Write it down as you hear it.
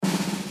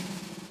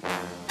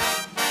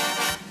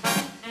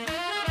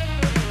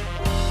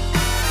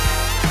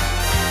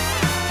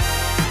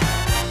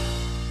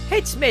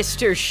It's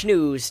Mr.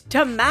 Snooze,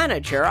 the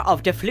manager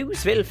of the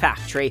Floozeville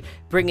factory,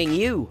 bringing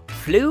you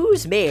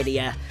Flooze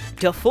Mania,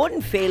 the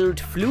fun-filled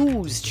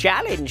Flooze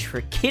challenge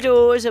for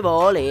kiddos of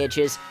all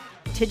ages.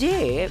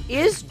 Today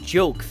is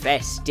Joke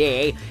Fest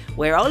Day,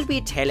 where I'll be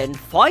telling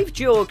 5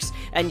 jokes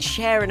and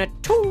sharing a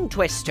tongue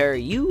twister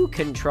you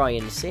can try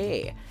and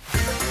say.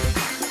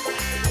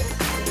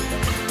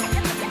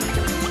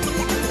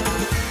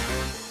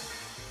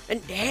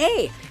 And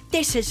hey,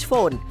 this is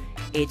fun.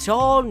 It's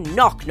all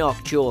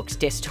knock-knock jokes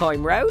this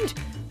time round,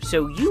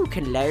 so you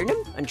can learn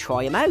them and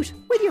try them out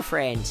with your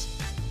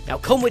friends. Now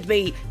come with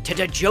me to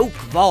the joke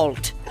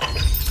vault.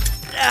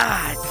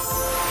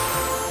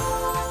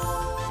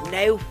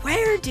 Now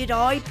where did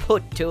I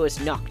put those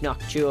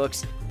knock-knock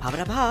jokes?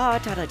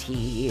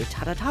 Pa-ba-da-ba-ta-da-tee,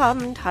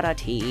 ta-da-tum,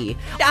 ta-da-tee.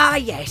 Ah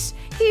yes,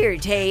 here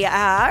they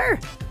are.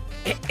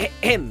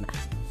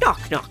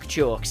 Knock-knock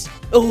jokes.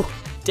 Oh,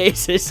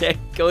 this is a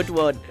good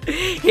one.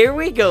 Here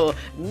we go.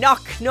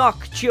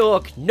 Knock-knock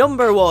joke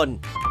number 1.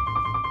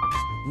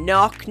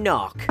 Knock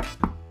knock.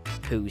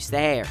 Who's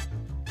there?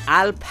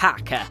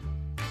 Alpaca.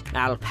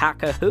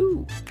 Alpaca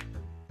who?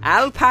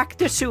 I'll pack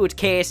the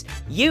suitcase,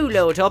 you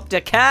load up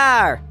the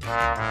car.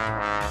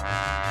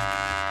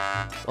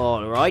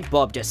 Alright,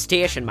 Bob, the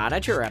station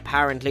manager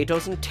apparently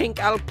doesn't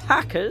think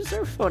alpacas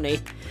are funny.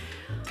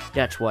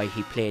 That's why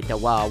he played the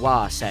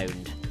wah-wah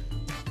sound,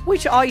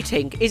 which I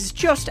think is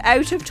just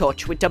out of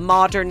touch with the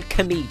modern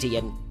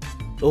comedian.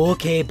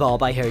 Okay,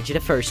 Bob, I heard you the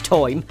first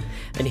time,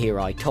 and here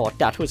I thought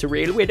that was a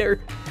real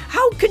winner.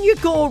 How can you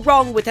go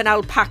wrong with an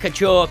alpaca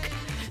joke?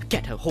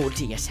 Get a hold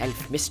of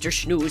yourself, Mr.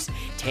 Snooze.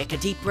 Take a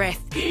deep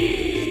breath.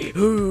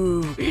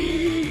 Ooh,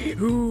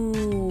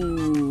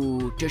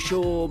 ooh, the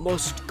show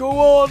must go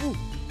on.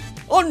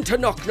 On to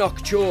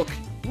knock-knock joke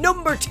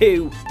number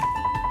 2.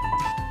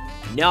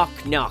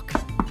 Knock knock.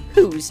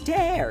 Who's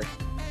there?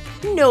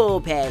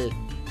 Nobel.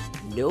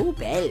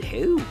 Nobel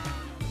who?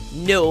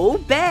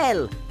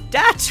 Nobel.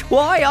 That's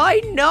why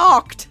I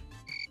knocked.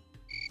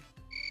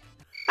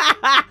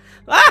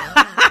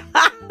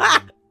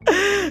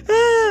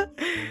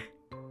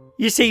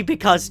 You see,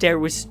 because there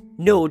was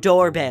no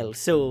doorbell,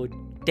 so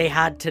they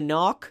had to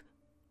knock.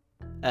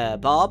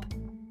 Bob?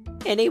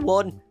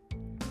 Anyone?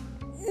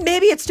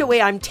 Maybe it's the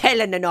way I'm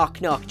telling the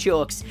knock-knock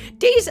jokes.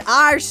 These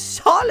are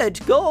solid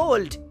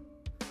gold.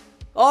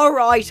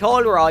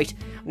 Alright.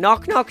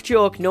 Knock-knock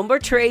joke number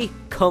 3,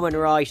 coming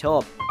right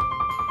up.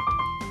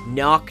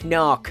 Knock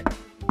knock.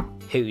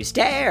 Who's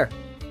there?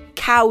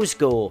 Cows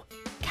go.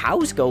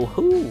 Cows go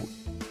who?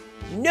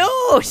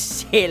 No,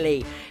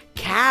 silly.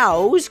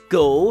 Cows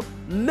go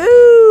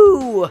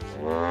moo.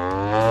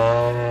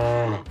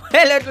 Well,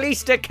 at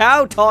least a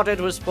cow thought it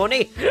was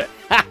funny.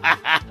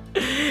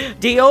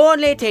 The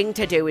only thing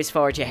to do is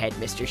forge ahead,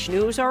 Mr.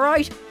 Snooze,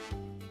 alright?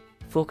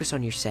 Focus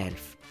on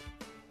yourself.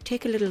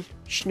 Take a little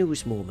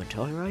snooze moment,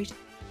 alright?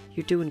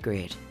 You're doing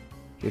great.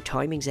 Your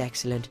timing's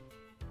excellent.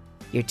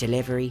 Your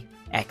delivery,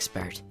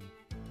 expert.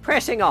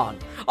 Pressing on.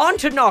 On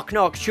to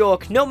knock-knock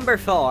joke number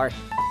 4.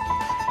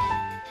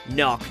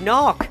 Knock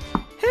knock.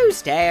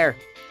 Who's there?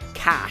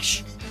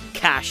 Cash.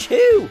 Cash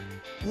who?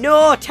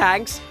 No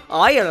thanks.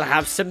 I'll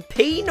have some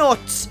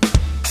peanuts.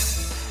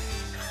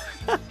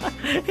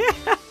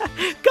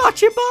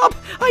 Gotcha, Bob.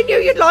 I knew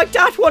you'd like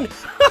that one.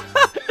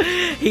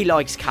 He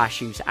likes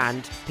cashews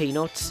and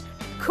peanuts.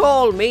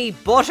 Call me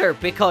butter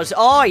because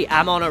I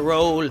am on a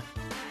roll.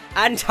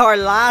 And our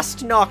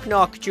last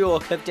knock-knock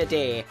joke of the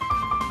day.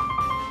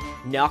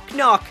 Knock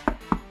knock.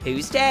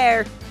 Who's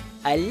there?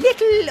 A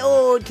little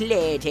old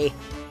lady.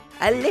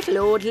 A little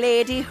old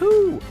lady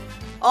who?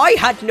 I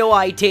had no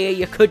idea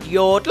you could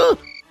yodel.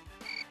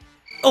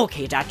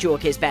 Okay, that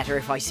joke is better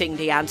if I sing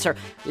the answer.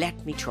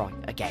 Let me try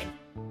again.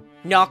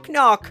 Knock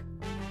knock.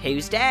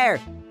 Who's there?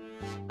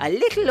 A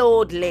little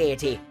old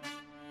lady.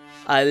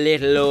 A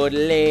little old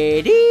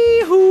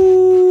lady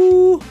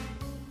who?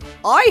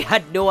 I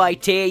had no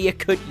idea you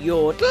could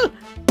yodel.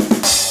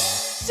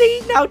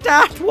 See, now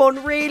that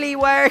one really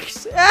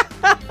works.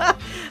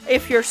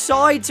 If your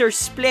sides are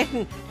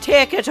splitting,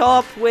 take it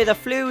up with a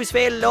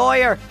Floozeville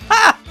lawyer.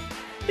 Ha!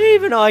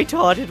 Even I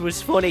thought it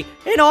was funny,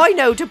 and I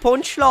know the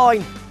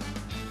punchline.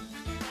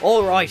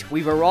 Alright,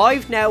 we've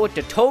arrived now at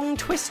the tongue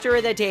twister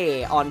of the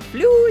day on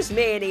Flooze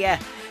Mania.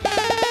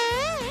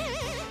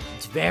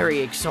 It's very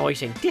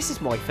exciting. This is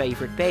my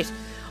favourite bit.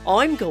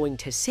 I'm going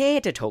to say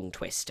the tongue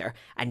twister,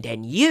 and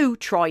then you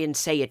try and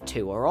say it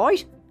too,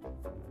 alright?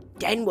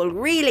 Then we'll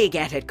really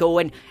get it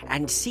going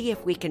and see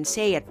if we can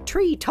say it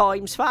 3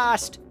 times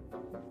fast.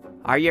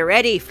 Are you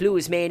ready,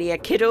 Flooze Mania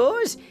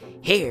kiddos?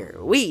 Here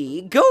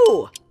we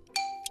go.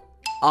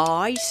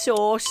 I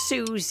saw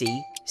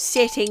Susie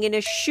sitting in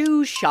a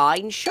shoe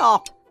shine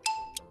shop.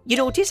 You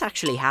know, this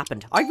actually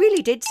happened. I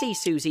really did see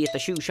Susie at the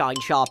shoe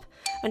shine shop,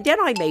 and then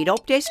I made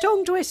up this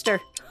tongue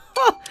twister.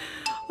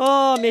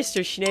 Oh,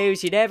 Mr.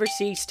 Snooze, you never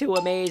cease to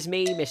amaze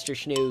me, Mr.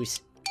 Snooze.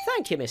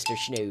 Thank you, Mr.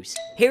 Snooze.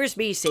 Here's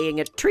me saying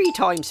it 3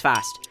 times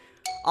fast.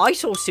 I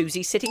saw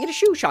Susie sitting in a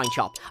shoe shine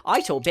shop.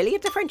 I saw Billy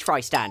at the French fry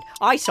stand.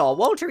 I saw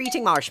Walter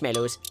eating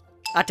marshmallows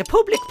at the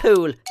public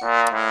pool.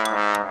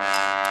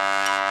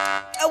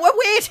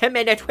 Wait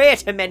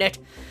a minute.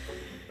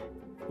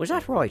 Was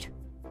that right?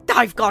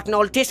 I've gotten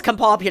all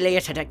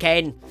discombobulated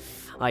again.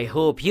 I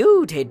hope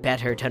you did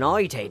better than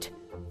I did.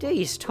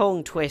 These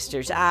tongue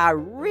twisters are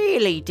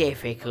really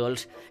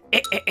difficult.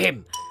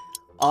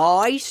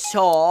 I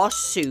saw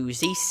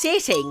Susie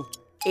sitting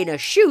in a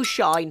shoe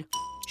shine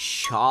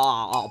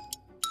shop.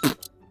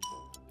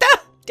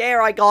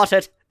 There, I got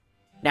it.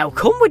 Now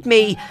come with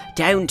me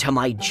down to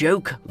my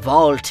joke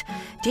vault.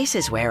 This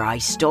is where I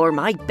store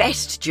my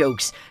best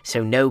jokes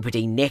so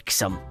nobody nicks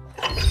them.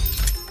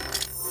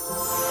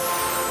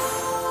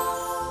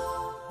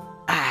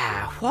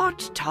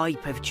 What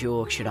type of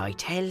joke should I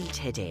tell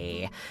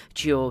today?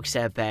 Jokes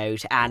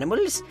about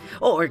animals?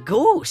 Or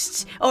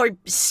ghosts? Or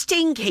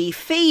stinky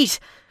feet?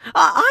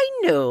 I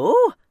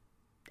know.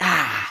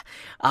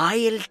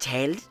 I'll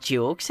tell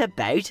jokes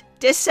about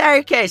the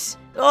circus.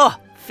 Oh,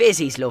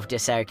 fizzies love the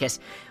circus.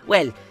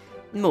 Well,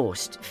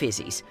 most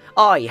fizzies.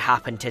 I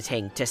happen to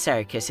think the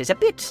circus is a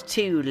bit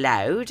too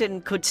loud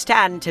and could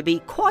stand to be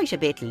quite a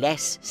bit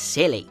less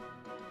silly.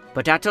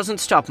 But that doesn't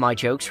stop my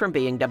jokes from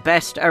being the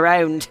best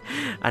around.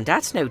 And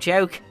that's no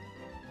joke.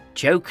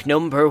 Joke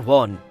number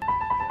 1.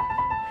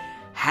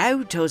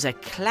 How does a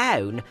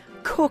clown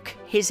cook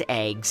his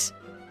eggs?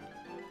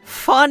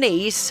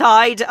 Funny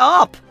side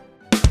up.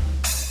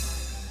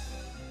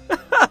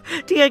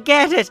 Do you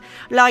get it?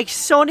 Like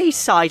sunny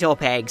side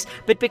up eggs,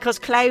 but because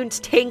clowns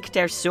think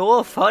they're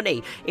so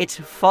funny, it's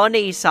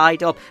funny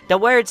side up. The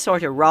words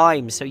sort of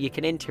rhyme, so you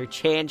can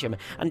interchange them,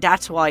 and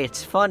that's why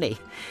it's funny.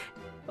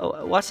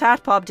 Oh, what's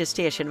that, Bob, the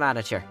station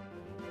manager?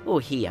 Oh,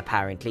 he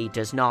apparently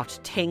does not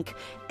think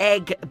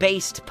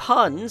egg-based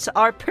puns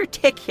are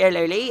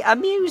particularly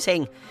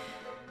amusing.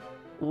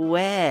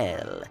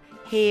 Well,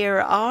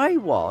 here I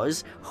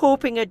was,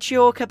 hoping a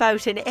joke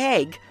about an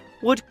egg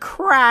would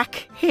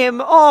crack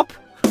him up.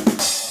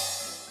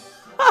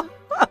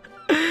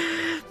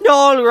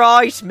 All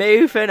right,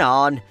 moving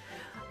on.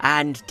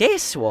 And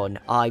this one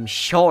I'm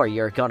sure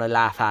you're gonna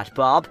laugh at,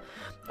 Bob.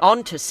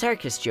 On to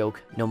circus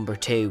joke number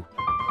 2.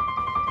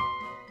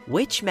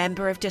 Which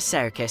member of the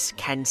circus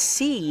can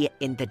see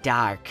in the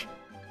dark?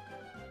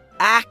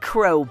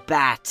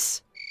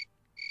 Acrobats.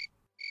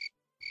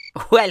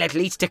 Well, at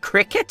least the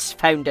crickets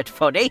found it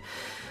funny.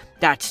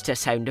 That's the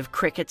sound of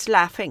crickets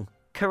laughing,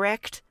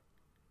 correct?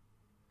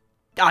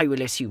 I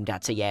will assume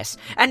that's a yes.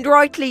 And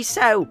rightly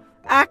so.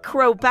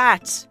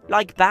 Acrobats,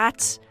 like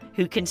bats,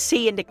 who can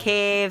see in the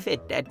cave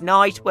at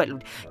night. Well,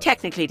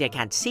 technically they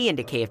can't see in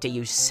the cave. They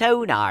use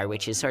sonar,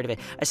 which is sort of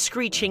a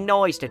screeching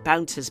noise that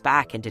bounces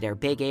back into their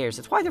big ears.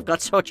 That's why they've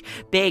got such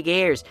big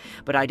ears.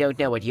 But I don't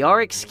know what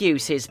your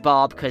excuse is,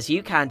 Bob, because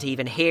you can't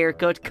even hear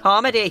good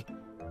comedy.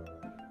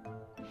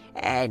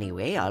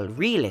 Anyway, I'll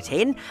reel it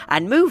in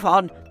and move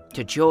on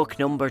to joke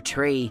number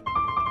 3.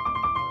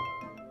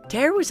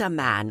 There was a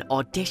man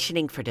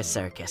auditioning for the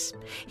circus.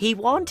 He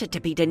wanted to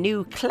be the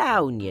new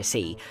clown, you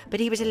see, but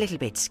he was a little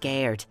bit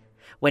scared.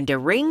 When the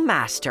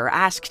ringmaster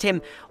asked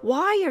him,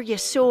 "Why are you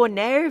so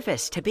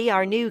nervous to be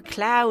our new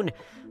clown?"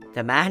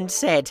 the man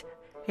said,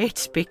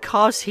 "It's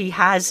because he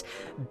has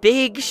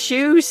big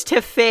shoes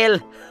to fill."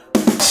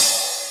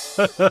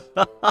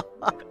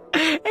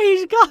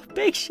 He's got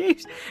big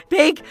shoes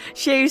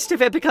to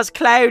fill because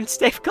clowns,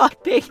 they've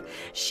got big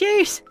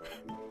shoes.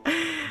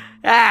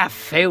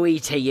 Phooey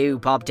to you,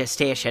 Bob the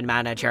station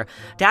manager.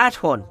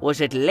 That one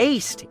was at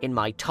least in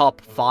my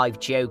top 5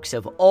 jokes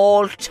of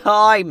all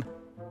time.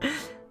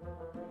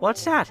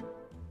 What's that?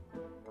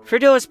 For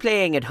those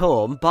playing at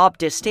home, Bob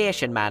the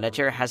station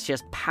manager has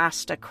just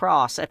passed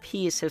across a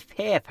piece of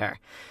paper.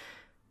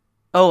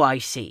 Oh, I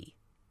see.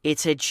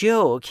 It's a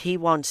joke he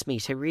wants me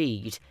to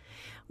read.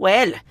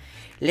 Well,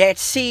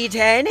 let's see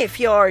then if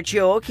your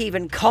joke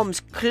even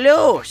comes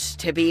close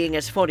to being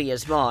as funny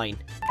as mine.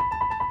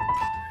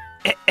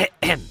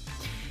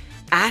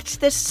 At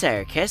the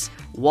circus,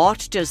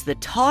 what does the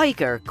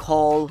tiger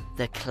call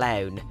the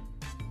clown?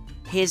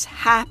 His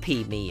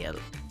Happy Meal.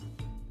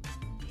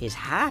 His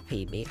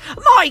Happy Meal?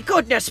 My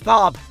goodness,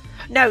 Bob!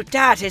 Now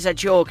that is a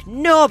joke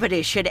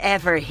nobody should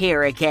ever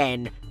hear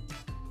again.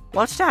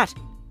 What's that?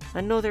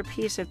 Another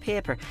piece of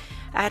paper.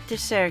 At the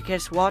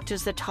circus, what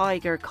does the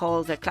tiger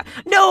call the clown?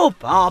 No,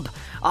 Bob!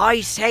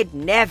 I said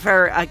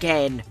never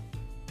again.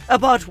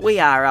 But we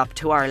are up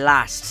to our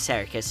last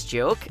circus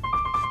joke.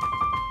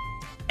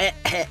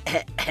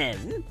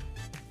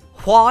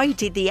 Why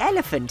did the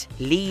elephant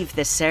leave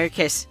the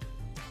circus?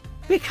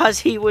 Because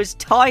he was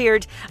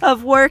tired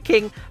of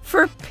working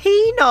for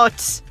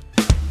peanuts.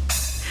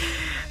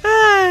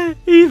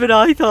 Even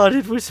I thought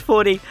it was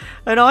funny,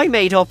 and I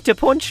made up the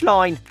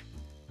punchline.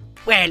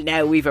 Well,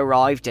 now we've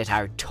arrived at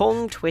our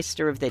tongue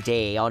twister of the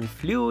day on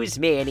Flues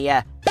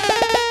Mania.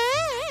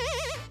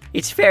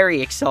 It's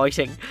very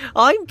exciting.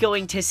 I'm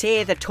going to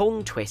say the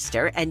tongue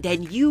twister and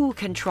then you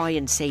can try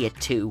and say it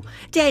too.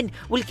 Then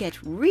we'll get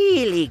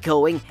really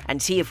going and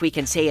see if we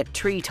can say it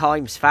 3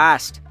 times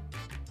fast.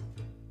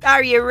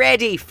 Are you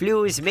ready,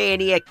 Flues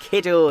Mania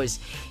kiddos?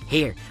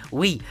 Here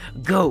we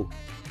go.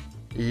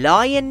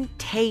 Lion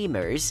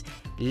tamers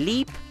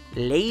leap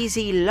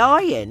lazy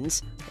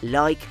lions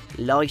like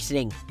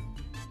lightning.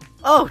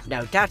 Oh,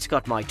 now that's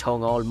got my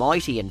tongue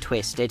almighty and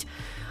twisted.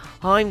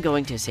 I'm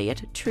going to say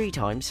it 3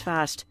 times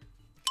fast.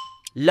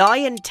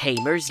 Lion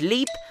tamers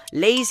leap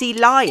lazy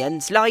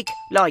lions like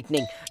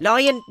lightning.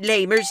 Lion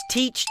lamers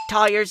teach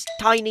tires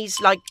tinies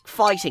like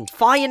fighting.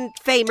 Fion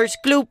famers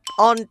gloop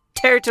on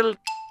turtle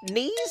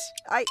knees?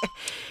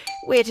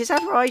 Wait, is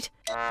that right?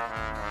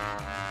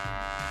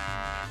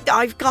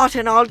 I've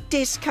gotten all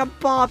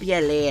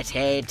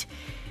discombobulated.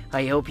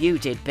 I hope you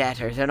did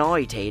better than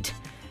I did.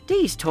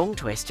 These tongue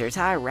twisters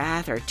are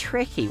rather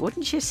tricky,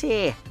 wouldn't you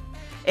say?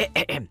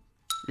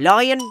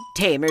 Lion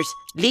tamers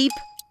leap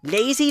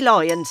lazy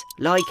lions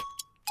like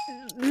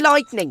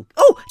lightning.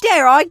 Oh,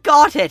 there, I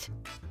got it.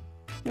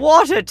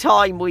 What a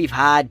time we've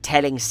had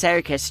telling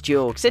circus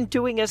jokes and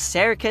doing a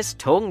circus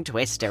tongue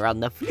twister on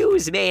the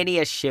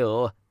Floozemania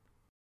show.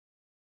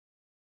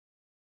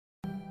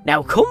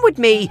 Now come with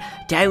me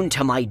down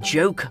to my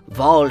joke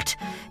vault.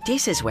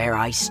 This is where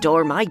I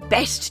store my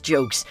best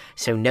jokes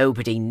so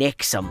nobody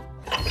nicks them.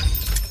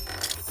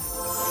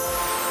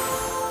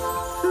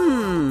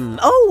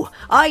 Oh,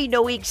 I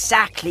know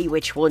exactly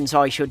which ones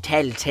I should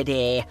tell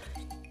today.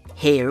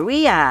 Here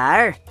we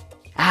are.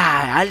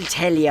 I'll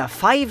tell you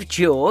 5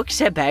 jokes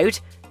about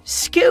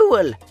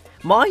school.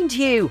 Mind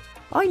you,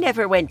 I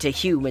never went to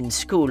human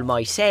school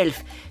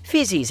myself.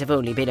 Fizzies have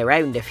only been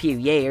around a few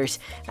years,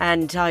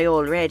 and I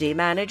already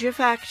manage a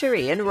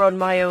factory and run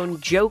my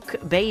own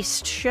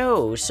joke-based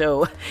show,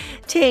 so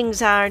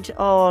things aren't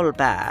all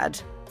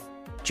bad.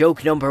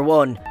 Joke number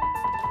 1.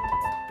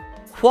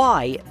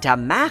 Why do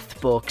math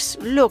books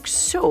look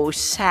so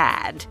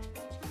sad?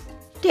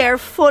 They're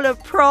full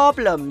of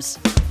problems.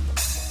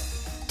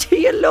 Do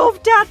you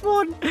love that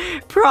one?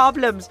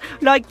 Problems,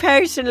 like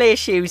personal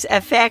issues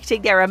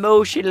affecting their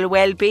emotional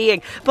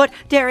well-being, but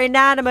they're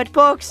inanimate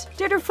books.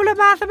 They're full of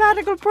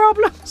mathematical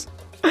problems.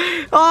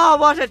 Oh,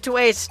 what a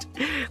twist.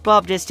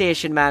 Bob, the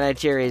station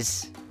manager,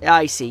 is...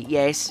 I see,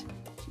 yes,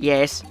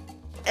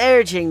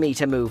 urging me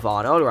to move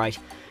on. All right,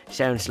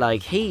 sounds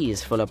like he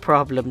is full of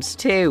problems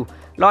too.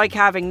 Like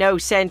having no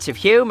sense of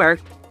humour.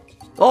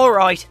 All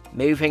right,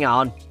 moving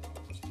on.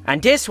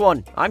 And this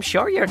one, I'm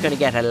sure you're going to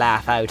get a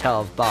laugh out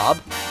of, Bob.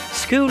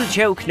 School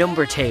joke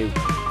number 2.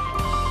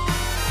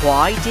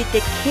 Why did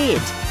the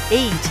kids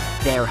eat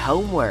their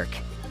homework?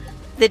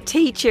 The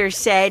teacher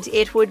said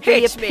it would be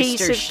It's a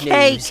piece Mr. of Snooze,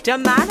 cake. the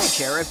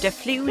manager of the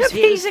Floozeville A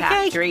piece of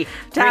factory. cake.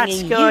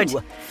 That's bringing good.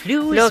 You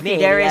Floozemania, Lucky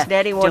there isn't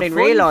anyone the in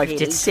real life Funfield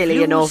that's silly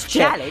Flooz enough to...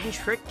 challenge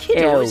for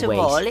kiddos Oh, wait.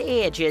 of all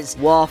ages.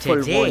 Waffle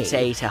Today once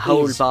ate a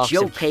whole is box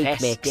Joke of cake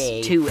Fest mix,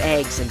 Day. 2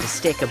 eggs and a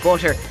stick of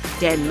butter.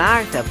 Then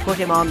Martha put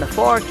him on the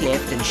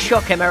forklift and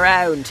shook him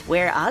around.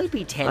 Where I'll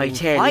be telling I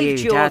tell 5 you,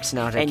 jokes that's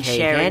not a and cake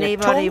sharing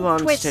anybody a tongue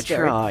wants to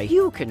twister try.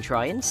 You can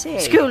try and say.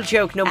 School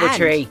joke number And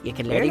 3. You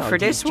can Ready learn for all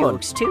this these one?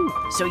 jokes too,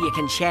 so you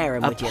can share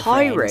them A with your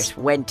pirate friends.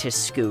 went to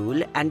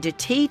school and the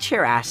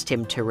teacher asked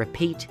him to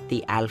repeat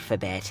the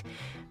alphabet,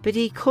 but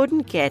he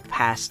couldn't get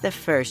past the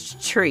first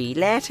 3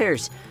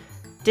 letters.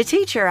 The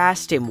teacher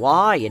asked him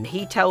why, and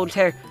he told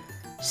her,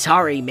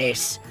 "Sorry,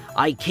 miss,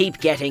 I keep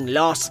getting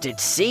lost at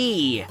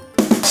sea."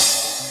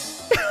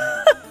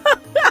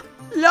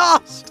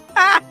 Lost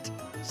at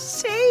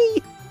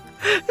sea?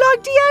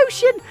 Like the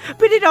ocean,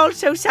 but it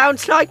also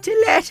sounds like the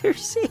letter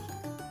C.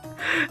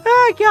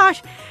 Oh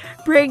gosh,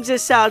 brings a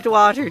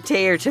saltwater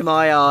tear to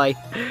my eye.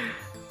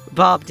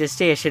 Bob, the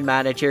station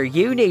manager,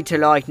 you need to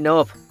lighten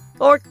up.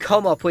 Or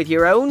come up with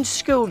your own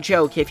school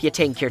joke if you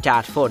think you're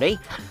that funny.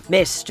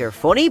 Mr.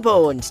 Funny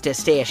Bones, the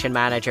station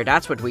manager,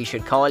 that's what we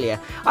should call you.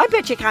 I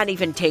bet you can't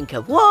even think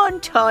of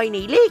one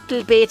tiny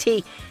little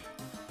bitty...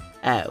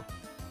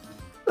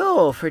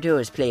 Oh, for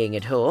those playing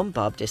at home,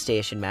 Bob, the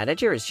station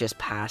manager, has just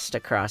passed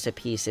across a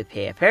piece of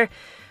paper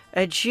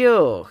a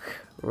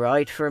joke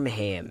right from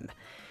him.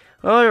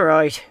 All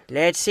right,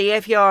 let's see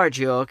if your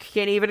joke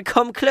can even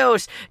come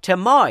close to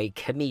my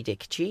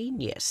comedic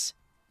genius.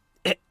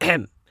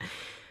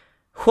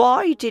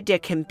 Why did the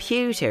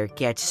computer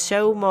get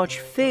so much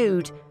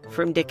food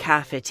from the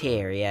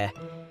cafeteria?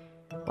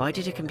 Why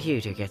did the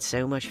computer get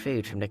so much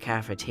food from the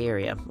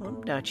cafeteria?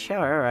 I'm not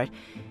sure, all right.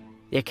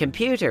 The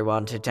computer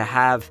wanted to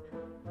have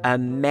a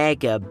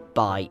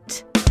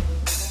megabyte.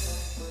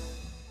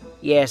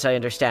 Yes, I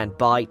understand.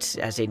 Byte,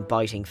 as in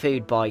biting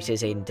food. Byte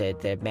is in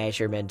the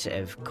measurement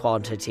of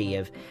quantity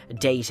of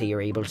data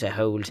you're able to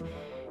hold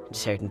in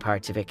certain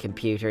parts of a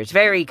computer. It's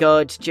very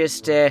good.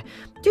 Just do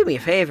me a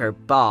favour,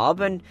 Bob,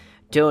 and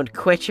don't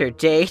quit your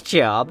day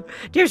job.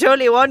 There's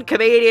only one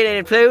comedian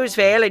in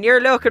Floozeville, and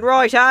you're looking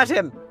right at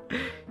him.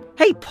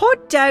 Hey,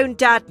 put down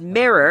that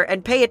mirror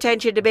and pay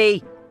attention to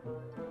me.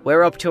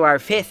 We're up to our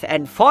 5th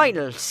and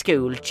final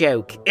school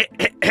joke.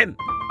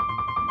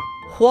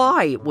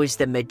 Why was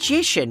the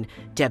magician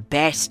the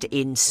best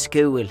in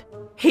school?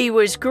 He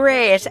was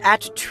great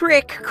at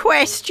trick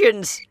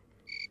questions.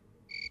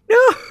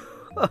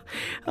 No,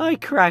 I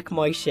crack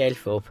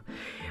myself up.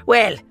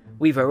 Well,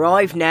 we've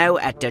arrived now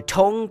at the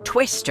tongue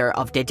twister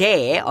of the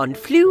day on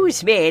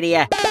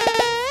Floozemania.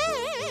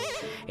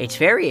 It's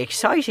very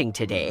exciting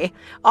today.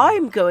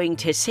 I'm going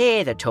to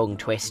say the tongue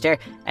twister,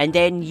 and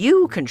then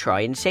you can try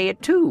and say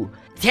it too.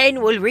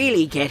 Then we'll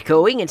really get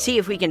going and see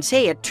if we can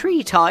say it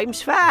 3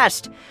 times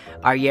fast.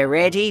 Are you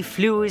ready,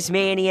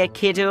 Floozemania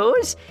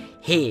kiddos?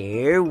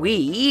 Here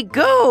we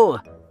go!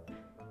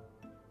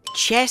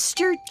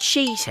 Chester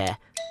Cheetah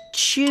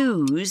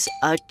chews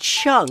a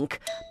chunk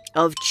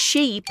of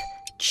cheap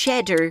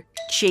cheddar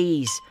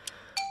cheese.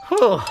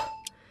 Oh,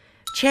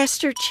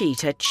 Chester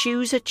Cheetah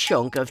chews a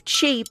chunk of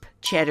cheap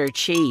cheddar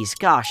cheese.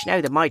 Gosh,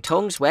 now that my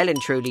tongue's well and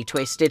truly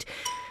twisted,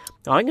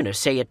 I'm going to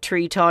say it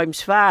 3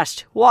 times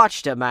fast.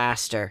 Watch the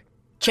master.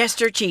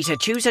 Chester Cheetah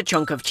chews a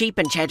chunk of cheap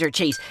and cheddar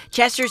cheese.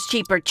 Chester's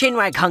cheaper,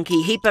 chinwag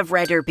hunky, heap of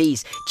redder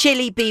bees.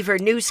 Chilly beaver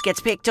noose gets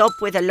picked up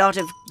with a lot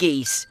of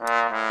geese.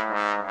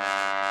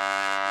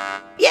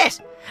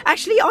 Yes,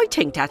 actually I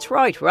think that's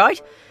right?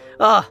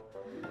 Oh,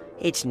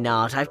 it's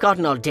not. I've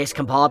gotten all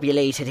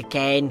discombobulated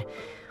again.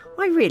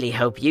 I really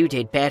hope you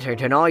did better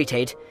than I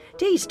did.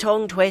 These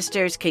tongue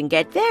twisters can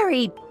get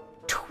very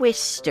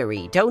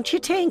twistery, don't you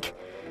think?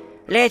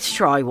 Let's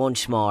try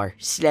once more,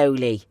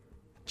 slowly.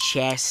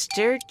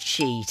 Chester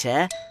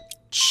Cheetah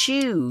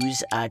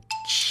chews a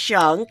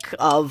chunk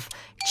of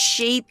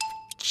cheap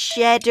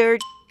cheddar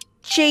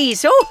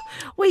cheese. Oh,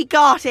 we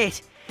got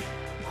it.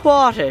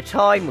 What a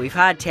time we've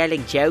had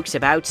telling jokes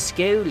about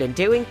school and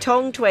doing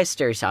tongue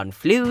twisters on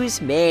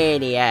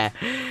Floozemania.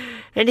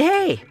 And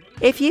hey,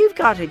 if you've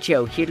got a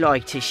joke you'd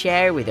like to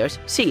share with us,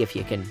 see if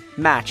you can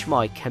match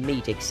my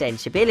comedic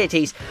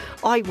sensibilities,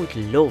 I would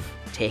love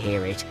to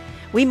hear it.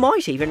 We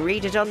might even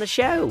read it on the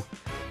show.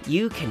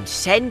 You can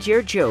send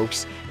your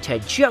jokes to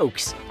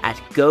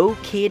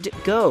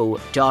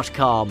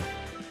jokes@gokidgo.com.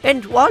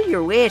 And while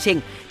you're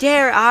waiting,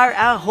 there are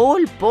a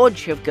whole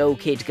bunch of Go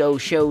Kid Go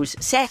shows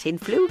set in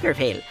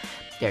Pflugerville.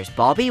 There's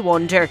Bobby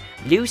Wonder,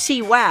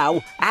 Lucy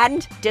Wow,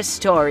 and The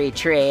Story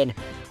Train.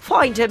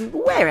 Find them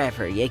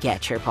wherever you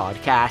get your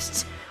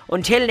podcasts.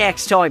 Until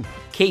next time,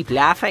 keep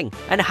laughing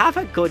and have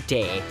a good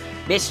day.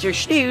 Mr.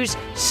 Snooze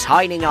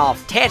signing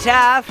off.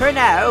 Ta-ta for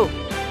now.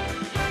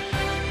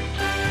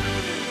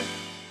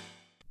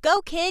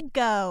 Go Kid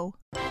Go!